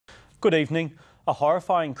Good evening. A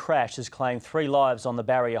horrifying crash has claimed 3 lives on the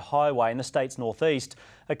Barrier Highway in the state's northeast.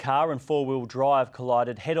 A car and four-wheel drive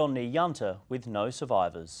collided head-on near Yunta with no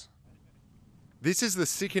survivors. This is the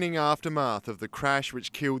sickening aftermath of the crash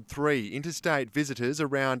which killed 3 interstate visitors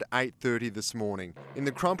around 8:30 this morning. In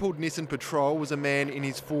the crumpled Nissan Patrol was a man in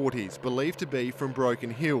his 40s, believed to be from Broken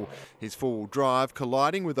Hill. His four-wheel drive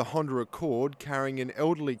colliding with a Honda Accord carrying an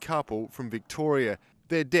elderly couple from Victoria.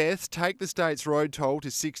 Their deaths take the state's road toll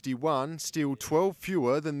to 61, still 12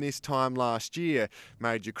 fewer than this time last year.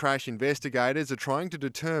 Major crash investigators are trying to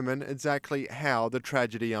determine exactly how the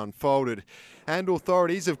tragedy unfolded. And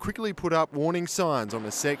authorities have quickly put up warning signs on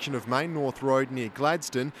a section of Main North Road near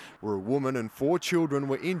Gladstone, where a woman and 4 children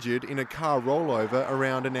were injured in a car rollover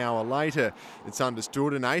around an hour later. It's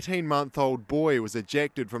understood an 18-month-old boy was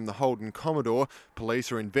ejected from the Holden Commodore.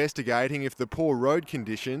 Police are investigating if the poor road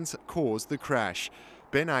conditions caused the crash.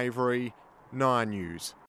 Ben Avery, 9 News.